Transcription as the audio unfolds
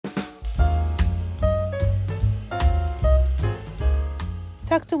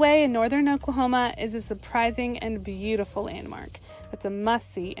Tucked away in northern Oklahoma is a surprising and beautiful landmark that's a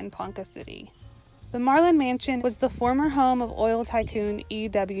must-see in Ponca City. The Marland Mansion was the former home of oil tycoon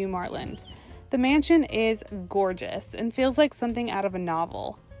E.W. Marland. The mansion is gorgeous and feels like something out of a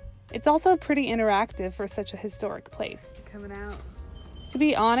novel. It's also pretty interactive for such a historic place. Coming out. To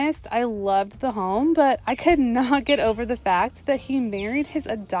be honest, I loved the home, but I could not get over the fact that he married his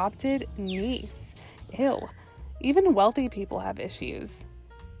adopted niece. Ew. Even wealthy people have issues.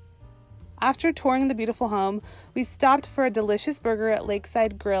 After touring the beautiful home, we stopped for a delicious burger at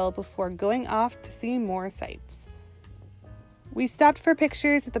Lakeside Grill before going off to see more sights. We stopped for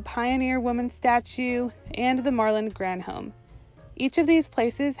pictures at the Pioneer Woman statue and the Marland Grand Home. Each of these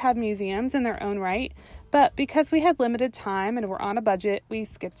places have museums in their own right, but because we had limited time and were on a budget, we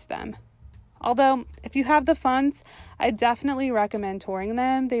skipped them. Although, if you have the funds, I definitely recommend touring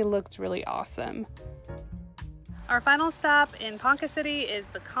them. They looked really awesome. Our final stop in Ponca City is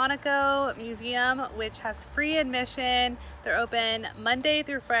the Conoco Museum, which has free admission. They're open Monday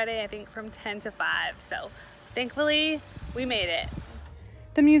through Friday, I think from 10 to 5. So thankfully, we made it.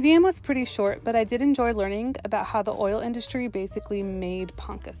 The museum was pretty short, but I did enjoy learning about how the oil industry basically made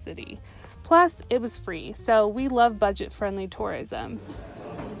Ponca City. Plus, it was free, so we love budget-friendly tourism.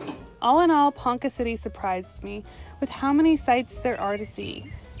 All in all, Ponca City surprised me with how many sights there are to see.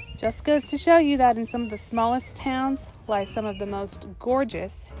 Just goes to show you that in some of the smallest towns lie some of the most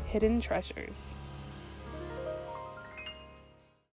gorgeous hidden treasures.